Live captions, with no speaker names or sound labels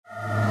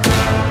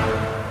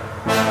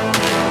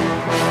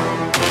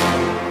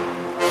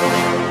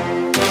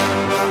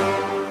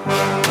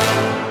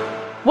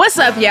What's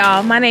up,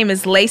 y'all? My name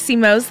is Laci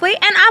Mosley,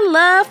 and I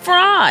love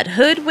fraud,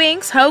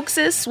 hoodwinks,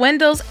 hoaxes,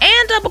 swindles,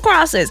 and double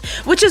crosses,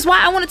 which is why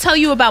I want to tell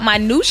you about my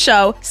new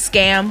show,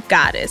 Scam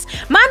Goddess.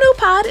 My new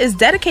pod is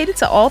dedicated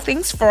to all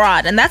things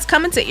fraud, and that's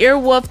coming to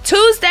Earwolf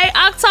Tuesday,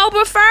 October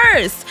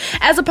 1st.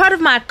 As a part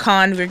of my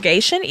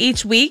congregation,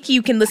 each week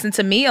you can listen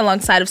to me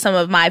alongside of some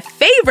of my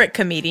favorite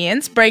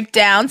comedians break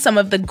down some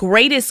of the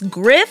greatest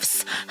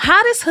grifts,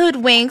 hottest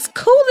hoodwinks,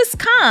 coolest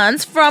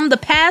cons from the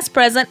past,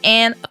 present,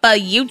 and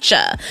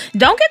future.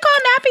 Don't get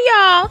caught nappy,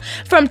 y'all.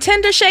 From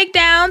Tinder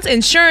shakedowns,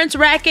 insurance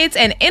rackets,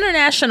 and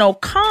international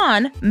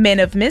con men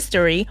of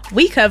mystery,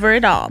 we cover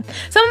it all.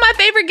 Some of my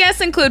favorite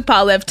guests include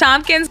Paul F.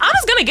 Tompkins.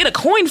 Anna's gonna get a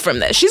coin from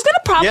this. She's gonna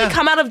probably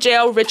come out of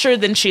jail richer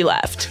than she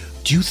left.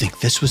 Do you think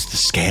this was the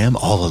scam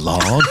all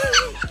along?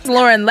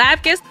 Lauren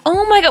Lapkus.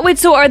 Oh my God. Wait,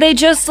 so are they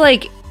just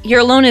like,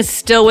 your loan is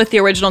still with the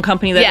original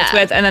company that it's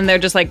with, and then they're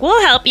just like,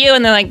 we'll help you,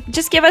 and they're like,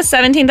 just give us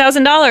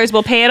 $17,000,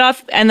 we'll pay it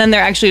off, and then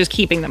they're actually just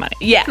keeping the money.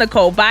 Yeah.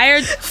 Nicole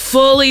Byard.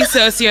 Fully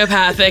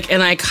sociopathic,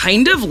 and I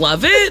kind of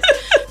love it.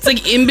 It's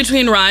like in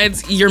between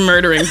rides, you're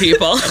murdering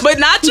people. But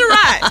not your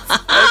rides,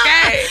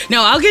 okay?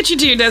 No, I'll get you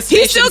to your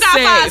destination. He still got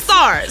safe. 5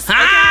 stars.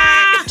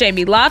 Okay?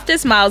 Jamie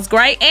Loftus, Miles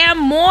Gray, and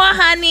more,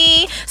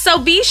 honey. So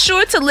be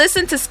sure to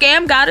listen to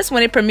Scam Goddess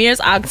when it premieres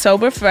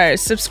October 1st.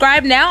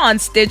 Subscribe now on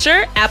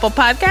Stitcher, Apple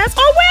Podcasts,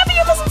 or wherever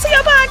you listen to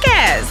your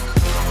podcast.